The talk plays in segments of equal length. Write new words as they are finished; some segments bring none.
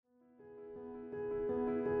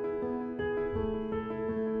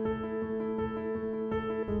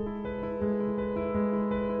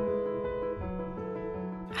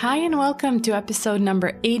Hi, and welcome to episode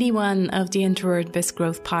number 81 of the Introvert Biz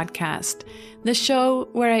Growth Podcast, the show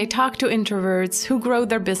where I talk to introverts who grow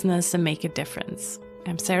their business and make a difference.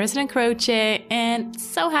 I'm Sarah Croce, and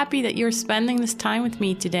so happy that you're spending this time with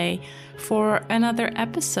me today for another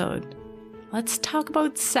episode. Let's talk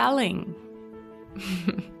about selling.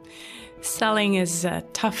 Selling is a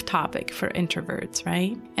tough topic for introverts,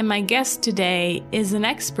 right? And my guest today is an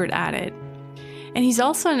expert at it. And he's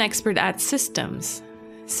also an expert at systems.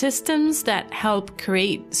 Systems that help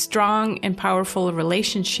create strong and powerful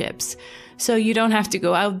relationships so you don't have to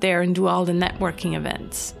go out there and do all the networking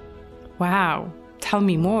events. Wow, tell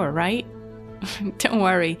me more, right? Don't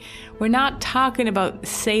worry, we're not talking about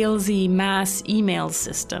salesy mass email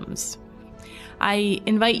systems. I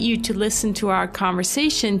invite you to listen to our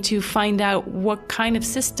conversation to find out what kind of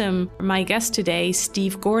system my guest today,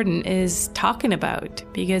 Steve Gordon, is talking about,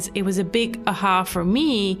 because it was a big aha for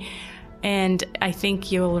me. And I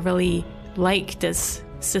think you'll really like this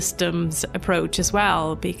systems approach as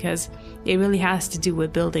well, because it really has to do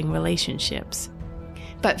with building relationships.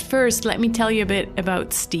 But first, let me tell you a bit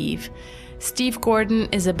about Steve. Steve Gordon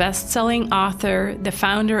is a best-selling author, the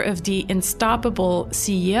founder of the Unstoppable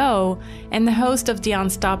CEO, and the host of the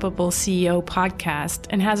Unstoppable CEO podcast,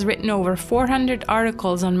 and has written over 400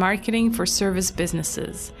 articles on marketing for service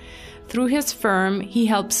businesses. Through his firm, he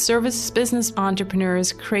helps service business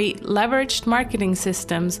entrepreneurs create leveraged marketing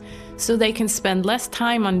systems so they can spend less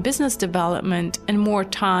time on business development and more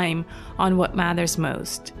time on what matters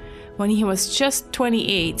most. When he was just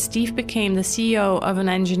 28, Steve became the CEO of an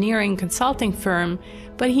engineering consulting firm,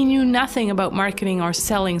 but he knew nothing about marketing or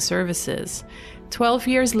selling services. 12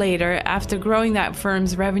 years later, after growing that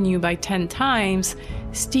firm's revenue by 10 times,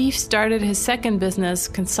 Steve started his second business,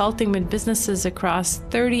 consulting with businesses across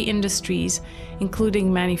 30 industries,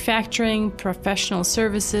 including manufacturing, professional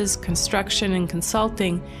services, construction, and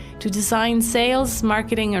consulting, to design sales,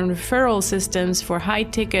 marketing, and referral systems for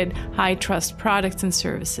high-ticket, high-trust products and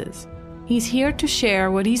services. He's here to share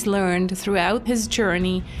what he's learned throughout his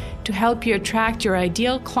journey to help you attract your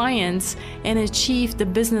ideal clients and achieve the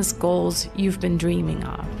business goals you've been dreaming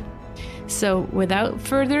of. So without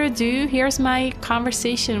further ado, here's my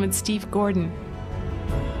conversation with Steve Gordon.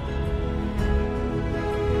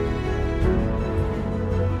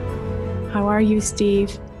 How are you,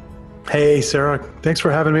 Steve? Hey, Sarah. Thanks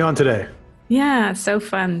for having me on today. Yeah, so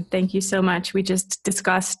fun. Thank you so much. We just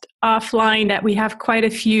discussed offline that we have quite a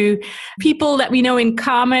few people that we know in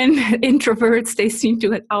common, introverts. They seem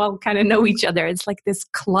to all kind of know each other. It's like this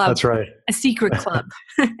club. That's right. A secret club.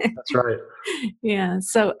 That's right. Yeah.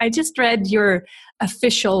 So I just read your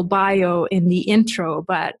official bio in the intro,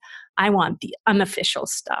 but I want the unofficial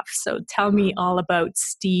stuff. So tell me all about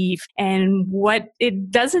Steve and what it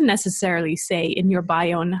doesn't necessarily say in your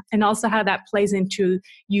bio, and also how that plays into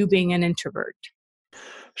you being an introvert.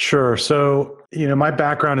 Sure. So, my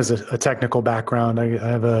background is a technical background. I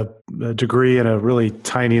have a degree in a really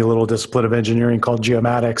tiny little discipline of engineering called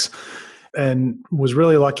geomatics, and was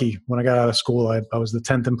really lucky when I got out of school. I was the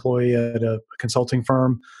 10th employee at a consulting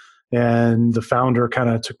firm, and the founder kind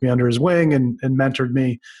of took me under his wing and mentored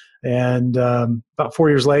me. And about 4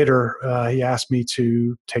 years later, he asked me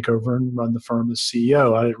to take over and run the firm as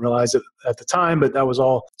CEO. I didn't realize it at the time, but that was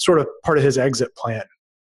all sort of part of his exit plan.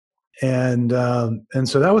 And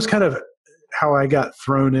so that was kind of how I got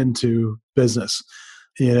thrown into business,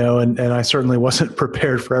 and I certainly wasn't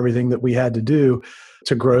prepared for everything that we had to do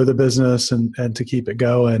to grow the business and to keep it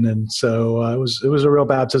going. And so it was a real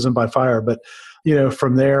baptism by fire. But,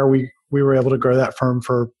 from there, we were able to grow that firm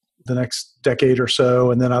for the next decade or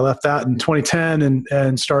so. And then I left that in 2010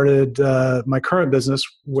 and started my current business,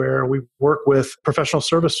 where we work with professional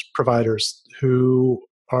service providers who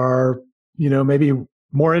are, maybe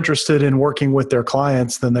more interested in working with their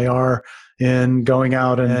clients than they are in going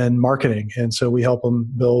out and marketing. And so we help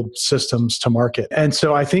them build systems to market. And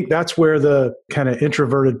so I think that's where the kind of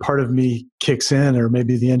introverted part of me kicks in, or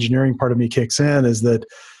maybe the engineering part of me kicks in, is that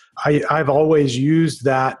I've always used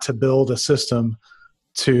that to build a system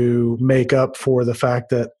to make up for the fact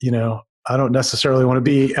that, I don't necessarily want to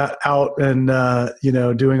be out and,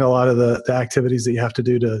 doing a lot of the activities that you have to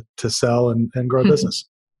do to sell and grow business.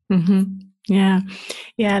 Mm-hmm. Yeah.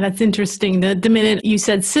 Yeah, that's interesting. The minute you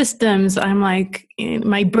said systems, I'm like,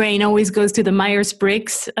 my brain always goes to the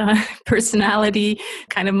Myers-Briggs personality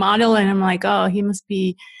kind of model. And I'm like, oh, he must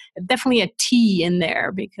be definitely a T in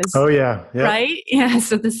there because, oh yeah, yep. Right? Yeah.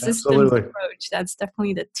 So the systems Absolutely. approach, that's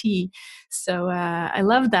definitely the T. So I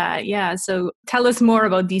love that. Yeah. So tell us more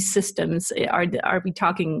about these systems. Are we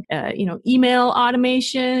talking, email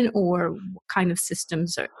automation, or what kind of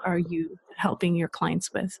systems are you helping your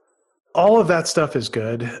clients with? All of that stuff is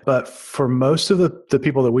good. But for most of the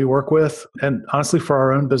people that we work with, and honestly for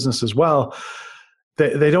our own business as well,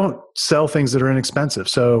 they don't sell things that are inexpensive.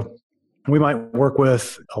 So we might work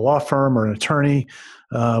with a law firm or an attorney.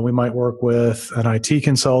 We might work with an IT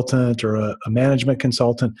consultant or a management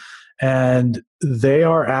consultant. And they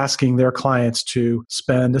are asking their clients to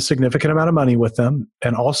spend a significant amount of money with them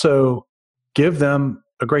and also give them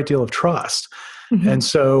a great deal of trust. Mm-hmm. And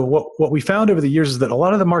so what we found over the years is that a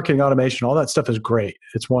lot of the marketing automation, all that stuff is great.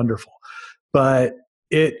 It's wonderful. But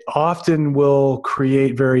it often will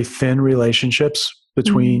create very thin relationships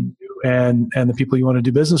between you and the people you want to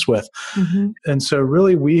do business with. Mm-hmm. And so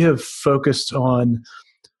really we have focused on,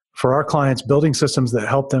 for our clients, building systems that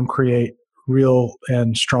help them create real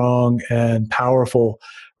and strong and powerful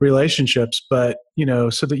relationships, but,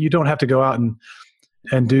 so that you don't have to go out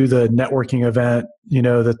and do the networking event,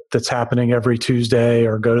 that's happening every Tuesday,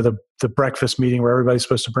 or go to the breakfast meeting where everybody's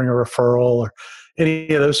supposed to bring a referral, or any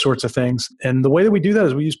of those sorts of things. And the way that we do that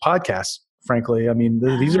is we use podcasts, frankly. I mean,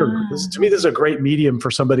 to me, this is a great medium for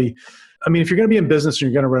somebody. I mean, if you're going to be in business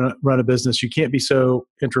and you're going to run a business, you can't be so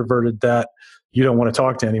introverted that you don't want to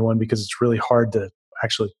talk to anyone, because it's really hard to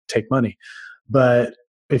actually take money. But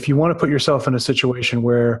if you want to put yourself in a situation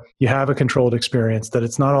where you have a controlled experience, that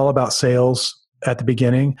it's not all about sales at the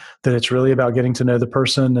beginning, that it's really about getting to know the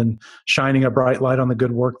person and shining a bright light on the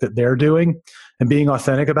good work that they're doing and being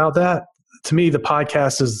authentic about that, to me, the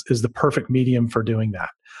podcast is the perfect medium for doing that.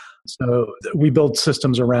 So we build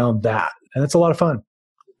systems around that, and it's a lot of fun.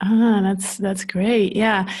 That's great.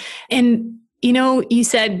 Yeah. And, you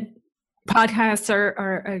said podcasts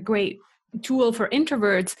are a great tool for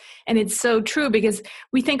introverts. And it's so true, because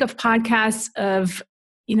we think of podcasts of,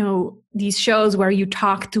 these shows where you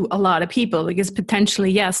talk to a lot of people, because potentially,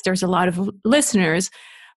 yes, there's a lot of listeners,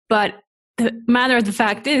 but the matter of the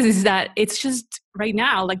fact is that it's just right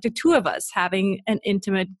now, like the two of us having an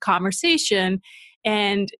intimate conversation.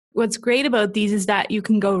 And what's great about these is that you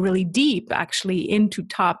can go really deep actually into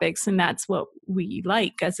topics. And that's what we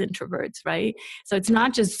like as introverts, right? So it's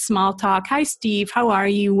not just small talk. Hi, Steve. How are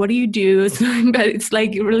you? What do you do? But it's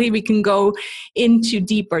like really we can go into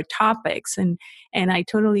deeper topics. And I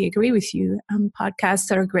totally agree with you.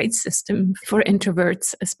 Podcasts are a great system for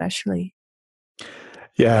introverts, especially.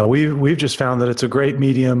 Yeah, we've just found that it's a great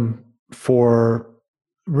medium for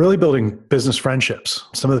really building business friendships.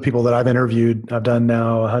 Some of the people that I've interviewed, I've done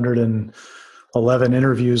now 111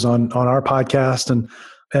 interviews on our podcast,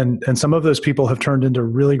 and some of those people have turned into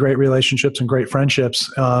really great relationships and great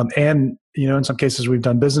friendships. And in some cases we've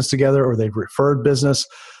done business together, or they've referred business.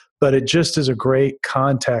 But it just is a great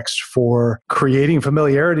context for creating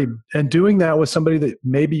familiarity and doing that with somebody that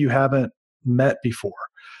maybe you haven't met before.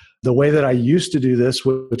 The way that I used to do this,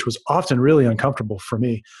 which was often really uncomfortable for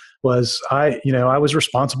me, was I was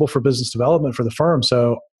responsible for business development for the firm.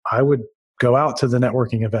 So I would go out to the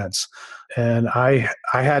networking events, and I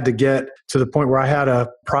had to get to the point where I had a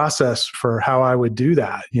process for how I would do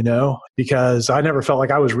that, because I never felt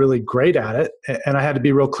like I was really great at it. And I had to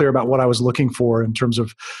be real clear about what I was looking for in terms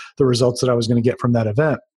of the results that I was going to get from that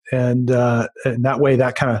event. And that way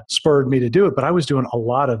that kind of spurred me to do it. But I was doing a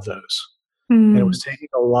lot of those. And it was taking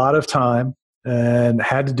a lot of time, and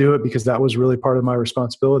had to do it because that was really part of my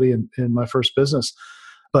responsibility in my first business.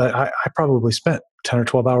 But I probably spent 10 or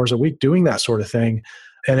 12 hours a week doing that sort of thing.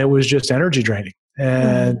 And it was just energy draining.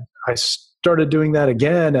 And I started doing that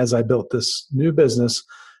again as I built this new business.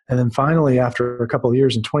 And then finally, after a couple of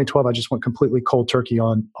years in 2012, I just went completely cold turkey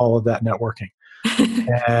on all of that networking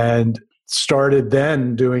and started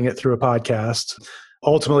then doing it through a podcast.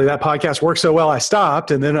 Ultimately, that podcast worked so well, I stopped.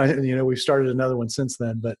 And then we've started another one since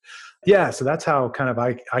then. But yeah, so that's how kind of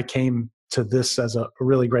I came to this as a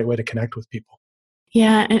really great way to connect with people.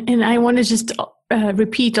 Yeah. And I want to just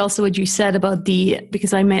repeat also what you said about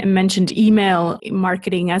because I mentioned email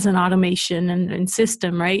marketing as an automation and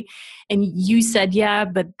system, right? And you said, yeah,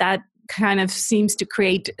 but that kind of seems to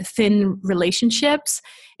create thin relationships.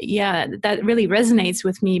 Yeah, that really resonates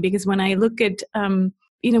with me, because when I look at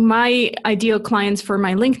my ideal clients for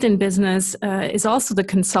my LinkedIn business is also the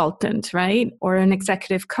consultant, right? Or an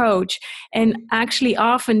executive coach. And actually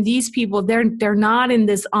often these people, they're not in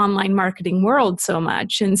this online marketing world so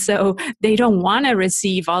much. And so they don't want to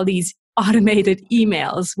receive all these automated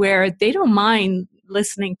emails, where they don't mind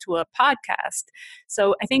listening to a podcast.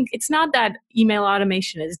 So I think it's not that email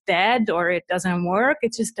automation is dead or it doesn't work.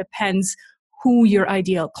 It just depends who your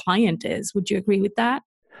ideal client is. Would you agree with that?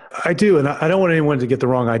 I do. And I don't want anyone to get the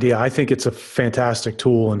wrong idea. I think it's a fantastic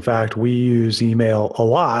tool. In fact, we use email a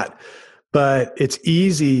lot, but it's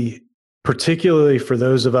easy, particularly for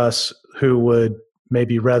those of us who would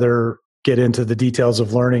maybe rather get into the details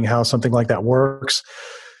of learning how something like that works,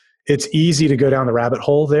 it's easy to go down the rabbit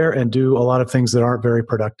hole there and do a lot of things that aren't very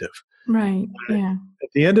productive. Right. Yeah. At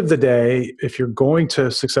the end of the day, if you're going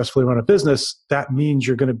to successfully run a business, that means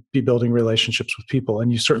you're going to be building relationships with people.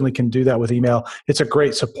 And you certainly can do that with email. It's a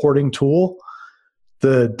great supporting tool.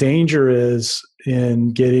 The danger is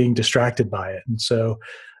in getting distracted by it. And so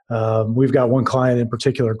we've got one client in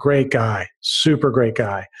particular, great guy, super great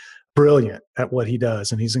guy, brilliant at what he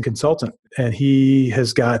does. And he's a consultant. And he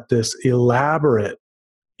has got this elaborate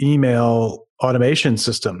email automation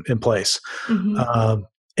system in place. Mm-hmm.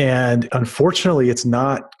 And unfortunately, it's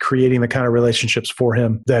not creating the kind of relationships for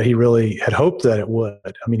him that he really had hoped that it would.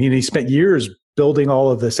 I mean, he spent years building all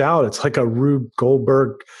of this out. It's like a Rube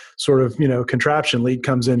Goldberg sort of, contraption. Lead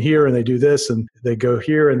comes in here and they do this and they go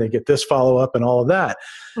here and they get this follow up and all of that.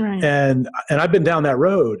 Right. And I've been down that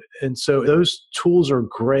road. And so those tools are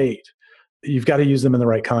great. You've got to use them in the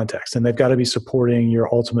right context, and they've got to be supporting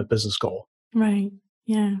your ultimate business goal. Right.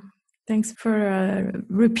 Yeah. Thanks for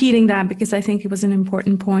repeating that, because I think it was an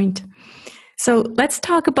important point. So let's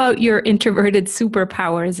talk about your introverted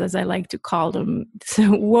superpowers, as I like to call them.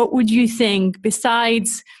 So what would you think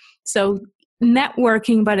besides,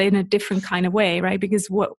 networking, but in a different kind of way, right? Because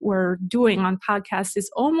what we're doing on podcasts is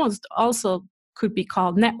almost also could be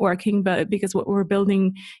called networking, but because what we're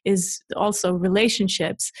building is also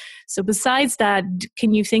relationships. So besides that,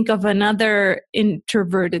 can you think of another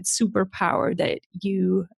introverted superpower that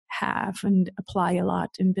you have and apply a lot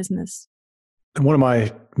in business? One of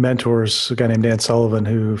my mentors, a guy named Dan Sullivan,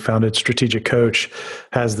 who founded Strategic Coach,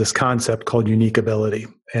 has this concept called unique ability.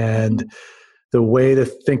 And the way to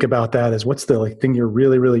think about that is, what's the thing you're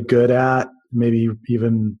really, really good at, maybe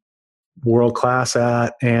even world-class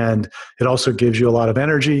at, and it also gives you a lot of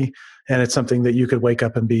energy, and it's something that you could wake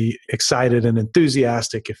up and be excited and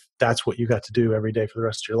enthusiastic if that's what you got to do every day for the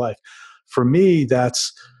rest of your life. For me,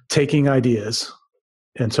 that's taking ideas.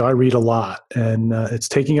 And so I read a lot, and it's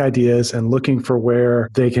taking ideas and looking for where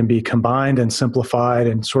they can be combined and simplified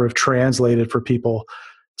and sort of translated for people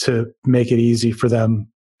to make it easy for them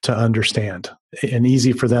to understand and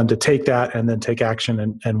easy for them to take that and then take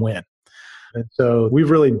action and win. And so we've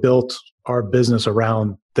really built our business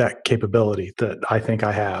around that capability that I think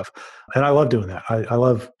I have. And I love doing that. I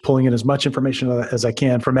love pulling in as much information as I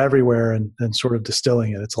can from everywhere and sort of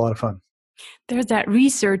distilling it. It's a lot of fun. There's that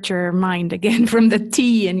researcher mind again from the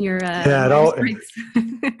tea in your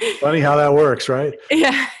funny how that works, right?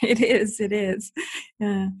 Yeah, it is.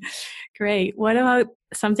 Great. What about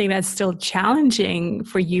something that's still challenging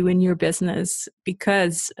for you in your business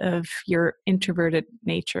because of your introverted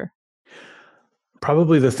nature?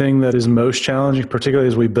 Probably the thing that is most challenging, particularly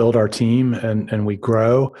as we build our team and we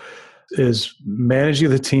grow, is managing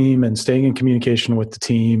the team and staying in communication with the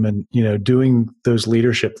team and, doing those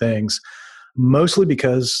leadership things. Mostly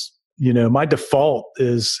because, my default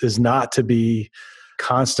is not to be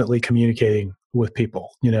constantly communicating with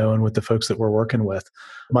people, and with the folks that we're working with.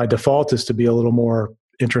 My default is to be a little more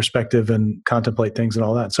introspective and contemplate things and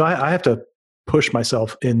all that. So I have to push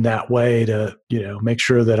myself in that way to, make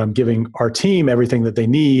sure that I'm giving our team everything that they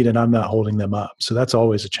need and I'm not holding them up. So that's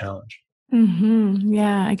always a challenge. Mm-hmm.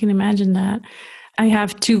 Yeah, I can imagine that. I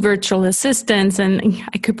have 2 virtual assistants, and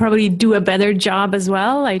I could probably do a better job as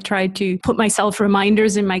well. I try to put myself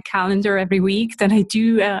reminders in my calendar every week that I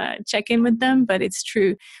do check in with them, but it's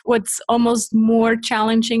true. What's almost more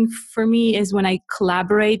challenging for me is when I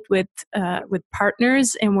collaborate with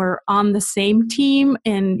partners and we're on the same team,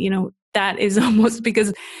 and that is almost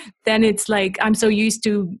because then it's like I'm so used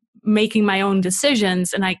to making my own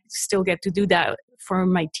decisions, and I still get to do that for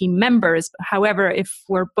my team members. However, if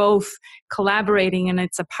we're both collaborating and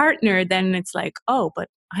it's a partner, then it's like, oh, but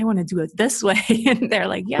I want to do it this way. And they're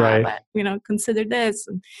like, yeah, right. But, consider this.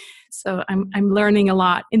 And so I'm learning a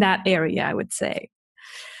lot in that area, I would say.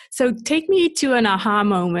 So take me to an aha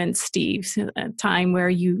moment, Steve, a time where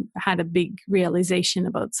you had a big realization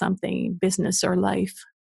about something, business or life.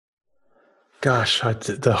 Gosh,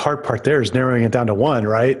 the hard part there is narrowing it down to one,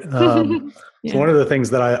 right? Yeah. So one of the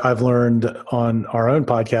things that I've learned on our own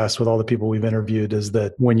podcast with all the people we've interviewed is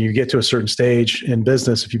that when you get to a certain stage in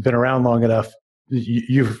business, if you've been around long enough,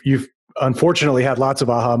 you've unfortunately had lots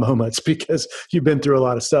of aha moments because you've been through a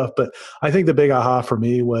lot of stuff. But I think the big aha for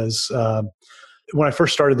me was when I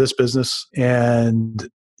first started this business and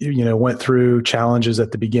went through challenges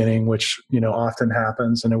at the beginning, which often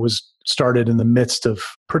happens, and it was started in the midst of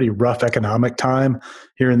pretty rough economic time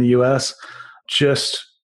here in the U.S. Just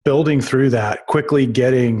building through that, quickly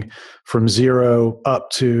getting from zero up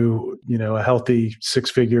to, a healthy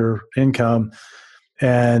 6-figure income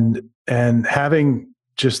and having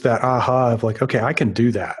just that aha of like, okay, I can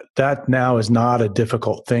do that. That now is not a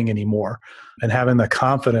difficult thing anymore. And having the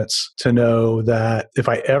confidence to know that if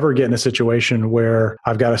I ever get in a situation where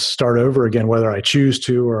I've got to start over again, whether I choose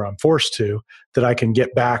to or I'm forced to, that I can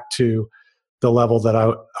get back to the level that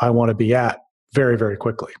I want to be at very, very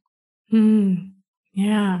quickly.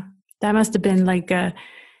 Yeah. That must have been like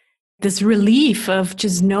this relief of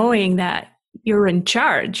just knowing that you're in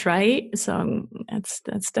charge, right? So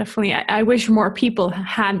that's definitely, I wish more people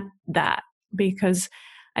had that, because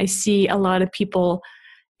I see a lot of people,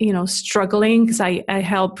 struggling, because I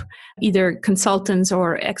help either consultants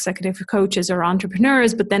or executive coaches or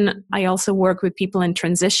entrepreneurs, but then I also work with people in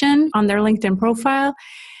transition on their LinkedIn profile.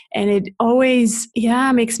 And it always,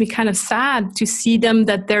 makes me kind of sad to see them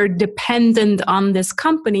that they're dependent on this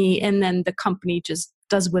company, and then the company just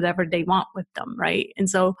does whatever they want with them, right? And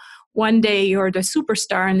so one day you're the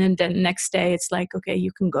superstar, and then the next day it's like, okay,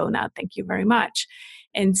 you can go now. Thank you very much.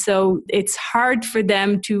 And so it's hard for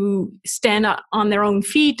them to stand up on their own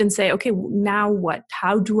feet and say, okay, now what?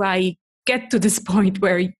 How do I get to this point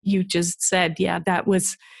where you just said, that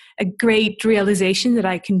was a great realization that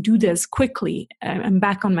I can do this quickly. I'm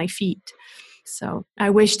back on my feet. So I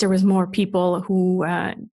wish there was more people who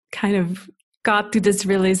kind of got to this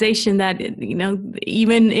realization that,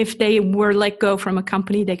 even if they were let go from a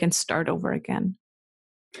company, they can start over again.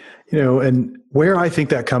 And where I think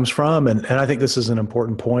that comes from, and I think this is an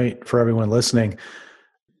important point for everyone listening,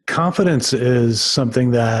 confidence is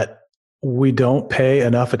something that we don't pay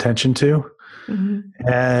enough attention to. Mm-hmm.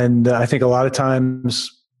 And I think a lot of times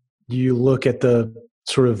you look at the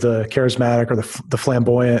sort of the charismatic or the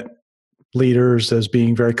flamboyant leaders as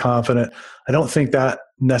being very confident. I don't think that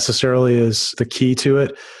necessarily is the key to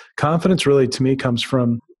it. Confidence really, to me, comes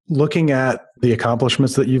from looking at the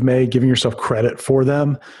accomplishments that you've made, giving yourself credit for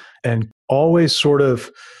them, and always sort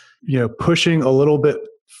of, pushing a little bit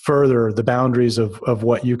further the boundaries of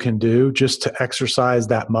what you can do just to exercise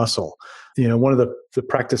that muscle. One of the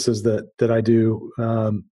practices that I do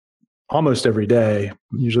almost every day,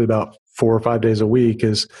 usually about 4 or 5 days a week,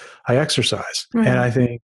 is I exercise. Right. And I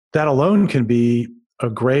think that alone can be a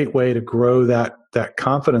great way to grow that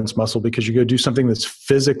confidence muscle, because you go do something that's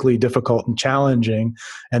physically difficult and challenging,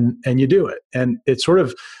 and you do it. And it sort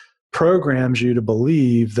of programs you to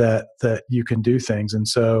believe that you can do things. And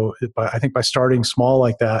so I think by starting small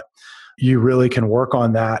like that, you really can work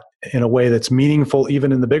on that in a way that's meaningful,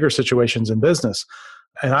 even in the bigger situations in business.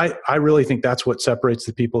 And I really think that's what separates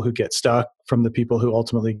the people who get stuck from the people who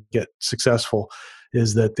ultimately get successful,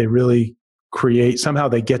 is that they really somehow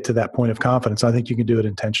they get to that point of confidence. I think you can do it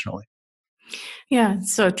intentionally. Yeah,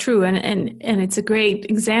 so true. And it's a great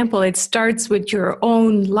example. It starts with your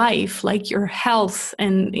own life, like your health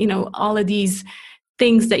and, all of these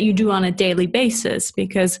things that you do on a daily basis,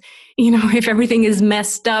 because, if everything is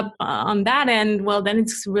messed up on that end, well, then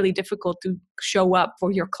it's really difficult to show up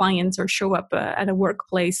for your clients or show up at a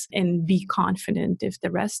workplace and be confident if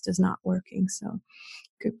the rest is not working. So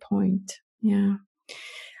good point. Yeah.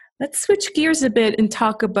 Let's switch gears a bit and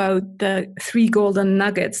talk about the 3 golden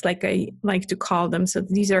nuggets, like I like to call them. So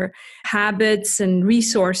these are habits and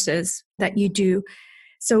resources that you do.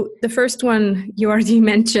 So the first one you already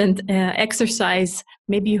mentioned, exercise.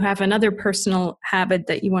 Maybe you have another personal habit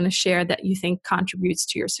that you want to share that you think contributes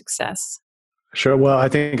to your success. Sure. Well, I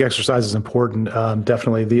think exercise is important.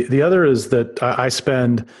 Definitely. The other is that I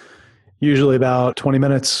spend usually about 20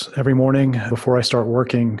 minutes every morning before I start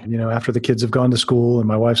working, after the kids have gone to school and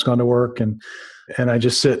my wife's gone to work, and I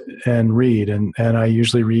just sit and read. And I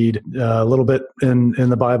usually read a little bit in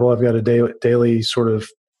the Bible. I've got a daily sort of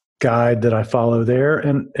guide that I follow there,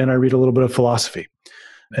 and I read a little bit of philosophy.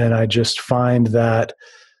 And I just find that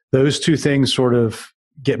those 2 things sort of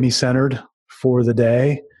get me centered for the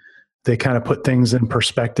day. They kind of put things in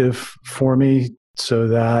perspective for me, so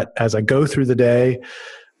that as I go through the day,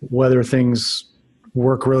 whether things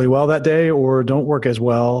work really well that day or don't work as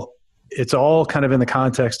well, it's all kind of in the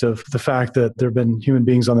context of the fact that there have been human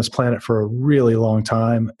beings on this planet for a really long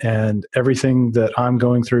time, and everything that I'm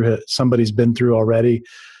going through, somebody's been through already.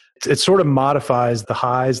 It sort of modifies the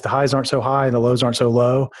highs. The highs aren't so high and the lows aren't so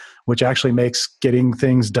low, which actually makes getting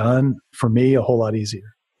things done for me a whole lot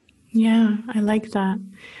easier. Yeah, I like that.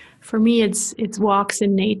 For me, it's walks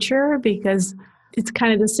in nature, because it's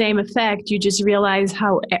kind of the same effect. You just realize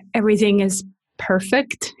how everything is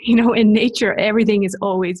perfect. In nature, everything is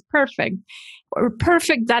always perfect. Or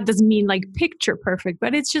perfect, that doesn't mean like picture perfect,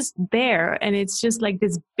 but it's just there. And it's just like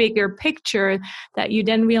this bigger picture that you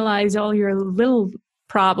then realize all your little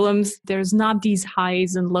problems. There's not these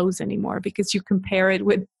highs and lows anymore, because you compare it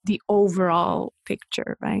with the overall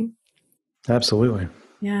picture, right? Absolutely.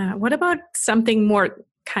 Yeah. What about something more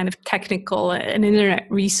kind of technical, an internet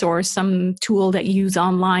resource, some tool that you use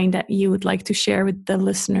online that you would like to share with the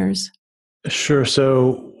listeners? Sure.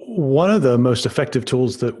 So one of the most effective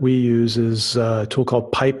tools that we use is a tool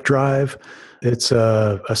called Pipedrive. It's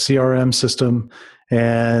a CRM system,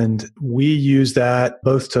 and we use that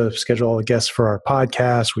both to schedule all the guests for our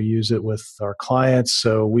podcast. We use it with our clients.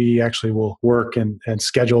 So we actually will work and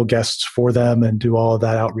schedule guests for them and do all of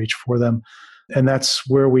that outreach for them. And that's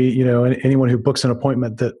where we, anyone who books an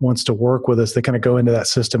appointment that wants to work with us, they kind of go into that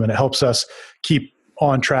system, and it helps us keep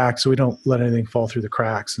on track so we don't let anything fall through the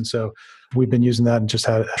cracks. And so we've been using that and just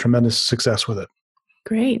had tremendous success with it.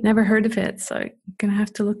 Great. Never heard of it. So I'm going to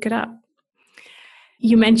have to look it up.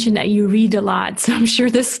 You mentioned that you read a lot. So I'm sure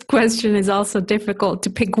this question is also difficult to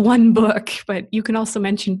pick one book, but you can also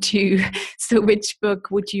mention two. So which book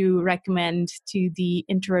would you recommend to the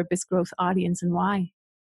introvert biz growth audience and why?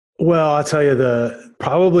 Well, I'll tell you,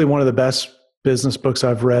 probably one of the best business books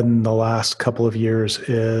I've read in the last couple of years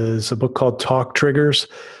is a book called Talk Triggers.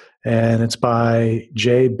 And it's by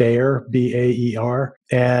Jay Baer, Baer.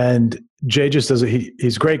 And Jay just does it.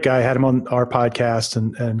 He's a great guy. I had him on our podcast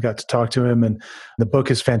and got to talk to him. And the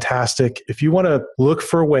book is fantastic. If you want to look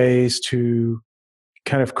for ways to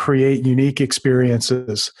kind of create unique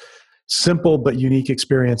experiences, simple but unique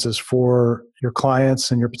experiences for your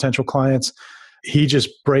clients and your potential clients, he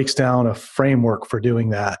just breaks down a framework for doing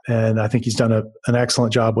that. And I think he's done an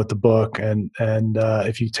excellent job with the book. And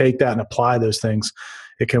if you take that and apply those things,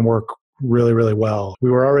 it can work really, really well.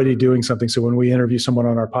 We were already doing something. So when we interview someone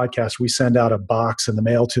on our podcast, we send out a box in the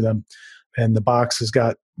mail to them. And the box has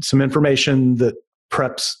got some information that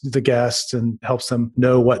preps the guest and helps them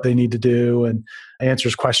know what they need to do and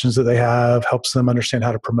answers questions that they have, helps them understand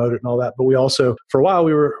how to promote it and all that. But we also, for a while,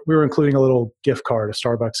 we were including a little gift card, a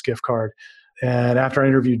Starbucks gift card. And after I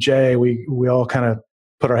interviewed Jay, we all kind of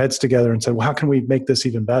put our heads together and said, well, how can we make this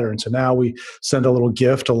even better? And so now we send a little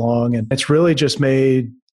gift along, and it's really just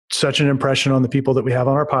made such an impression on the people that we have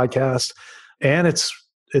on our podcast. And it's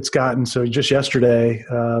gotten, so just yesterday,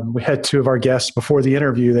 we had two of our guests before the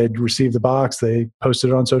interview, they'd received the box, they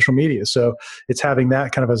posted it on social media. So it's having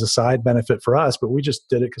that kind of as a side benefit for us, but we just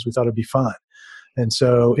did it because we thought it'd be fun. And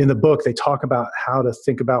so in the book, they talk about how to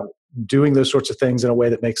think about doing those sorts of things in a way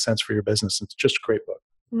that makes sense for your business. It's just a great book.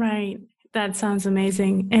 Right. That sounds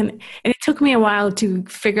amazing. And it took me a while to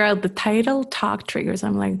figure out the title, Talk Triggers.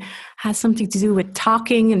 I'm like, has something to do with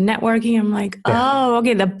talking and networking. I'm like, oh,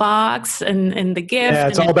 okay, the box and the gift. Yeah,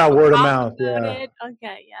 it's all about word of mouth. Okay,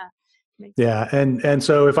 yeah. Yeah, and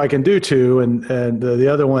so if I can do two, and the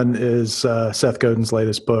other one is Seth Godin's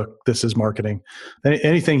latest book, This Is Marketing.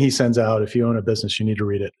 Anything he sends out, if you own a business, you need to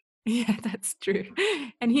read it. Yeah, that's true.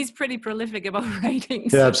 And he's pretty prolific about writing.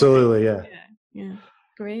 Yeah, absolutely. Yeah,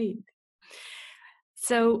 great.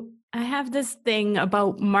 So I have this thing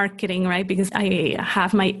about marketing, right? Because I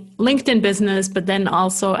have my LinkedIn business, but then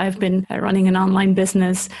also I've been running an online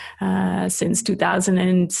business since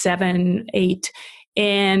 2007, 8.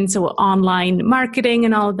 And so online marketing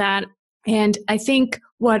and all that. And I think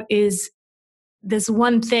what is this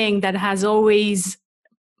one thing that has always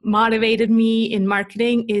motivated me in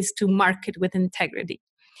marketing is to market with integrity.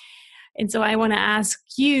 And so I want to ask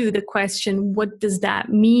you the question, what does that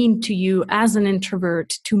mean to you as an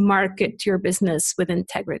introvert to market your business with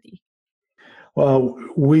integrity? Well,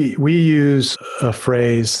 we use a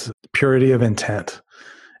phrase, purity of intent.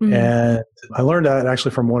 Mm-hmm. And I learned that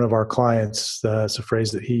actually from one of our clients. It's a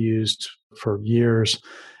phrase that he used for years.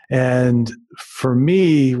 And for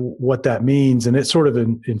me, what that means, and it sort of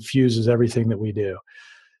infuses everything that we do.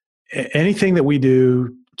 Anything that we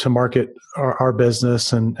do to market our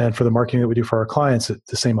business and for the marketing that we do for our clients,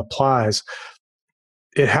 the same applies.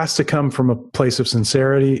 It has to come from a place of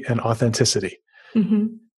sincerity and authenticity. Mm-hmm.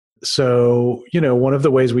 So, one of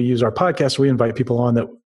the ways we use our podcast, we invite people on that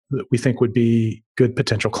we think would be good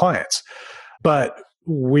potential clients. But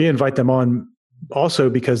we invite them on also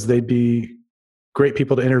because they'd be great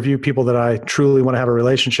people to interview, people that I truly want to have a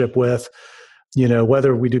relationship with,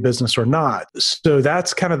 whether we do business or not. So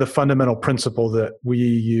that's kind of the fundamental principle that we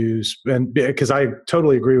use. And because I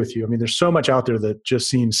totally agree with you. I mean, there's so much out there that just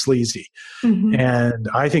seems sleazy. Mm-hmm. And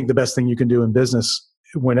I think the best thing you can do in business,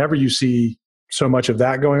 whenever you see so much of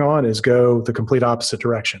that going on, is go the complete opposite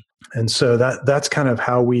direction. And so that's kind of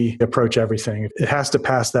how we approach everything. It has to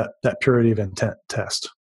pass that purity of intent test.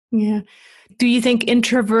 Yeah. Do you think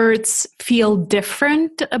introverts feel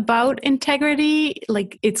different about integrity?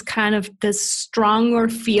 Like it's kind of this stronger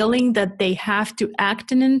feeling that they have to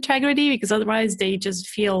act in integrity because otherwise they just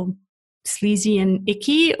feel sleazy and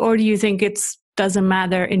icky? Or do you think it doesn't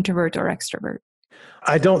matter introvert or extrovert?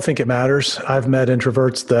 I don't think it matters. I've met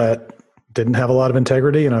introverts that didn't have a lot of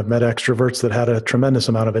integrity, and I've met extroverts that had a tremendous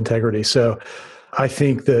amount of integrity. So I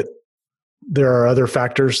think that there are other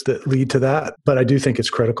factors that lead to that, but I do think it's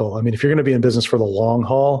critical. I mean, if you're going to be in business for the long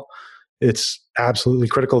haul, it's absolutely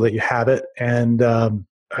critical that you have it. And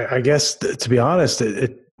I guess, to be honest,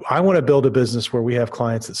 I want to build a business where we have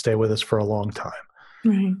clients that stay with us for a long time.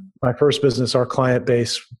 Right. My first business, our client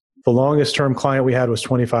base, the longest term client we had was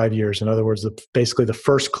 25 years. In other words, basically the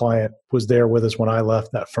first client was there with us when I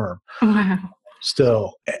left that firm. Wow.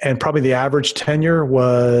 Still. And probably the average tenure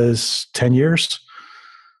was 10 years,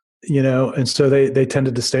 and so they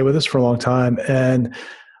tended to stay with us for a long time. And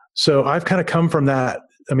so I've kind of come from that.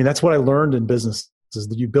 I mean, that's what I learned in business, is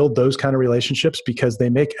that you build those kind of relationships because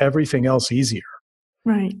they make everything else easier.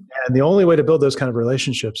 Right. And the only way to build those kind of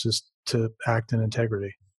relationships is to act in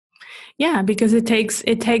integrity. Yeah, because it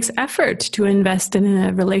takes effort to invest in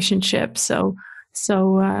a relationship. So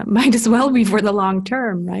might as well be for the long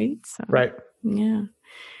term, right? So, right. Yeah.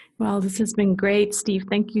 Well, this has been great, Steve.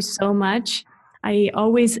 Thank you so much. I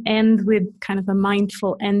always end with kind of a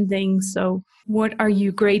mindful ending. So what are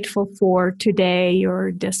you grateful for today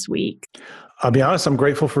or this week? I'll be honest, I'm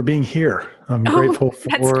grateful for being here. I'm grateful for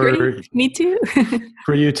that's great. Me too.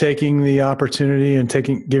 for you taking the opportunity and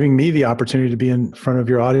giving me the opportunity to be in front of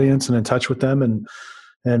your audience and in touch with them, and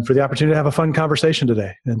for the opportunity to have a fun conversation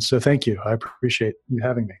today. And so thank you. I appreciate you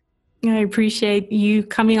having me. I appreciate you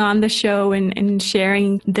coming on the show and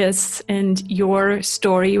sharing this and your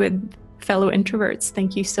story with fellow introverts.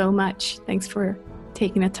 Thank you so much. Thanks for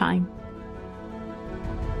taking the time.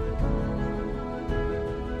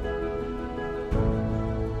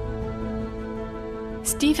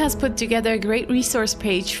 Steve has put together a great resource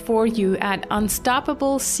page for you at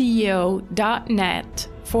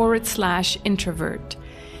unstoppableceo.net/introvert.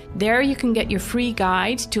 There you can get your free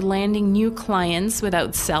guide to landing new clients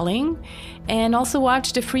without selling, and also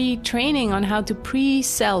watch the free training on how to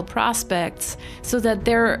pre-sell prospects so that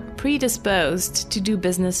they're predisposed to do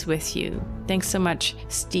business with you. Thanks so much,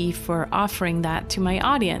 Steve, for offering that to my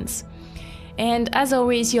audience. And as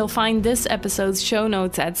always, you'll find this episode's show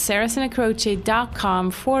notes at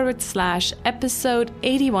sarahsinacroce.com/episode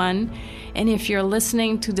 81. And if you're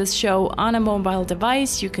listening to this show on a mobile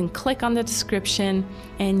device, you can click on the description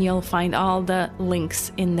and you'll find all the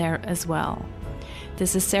links in there as well.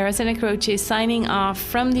 This is Sarah Sinacroce signing off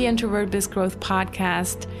from the Introvert Biz Growth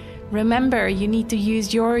Podcast. Remember, you need to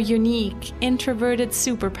use your unique introverted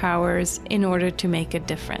superpowers in order to make a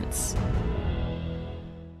difference.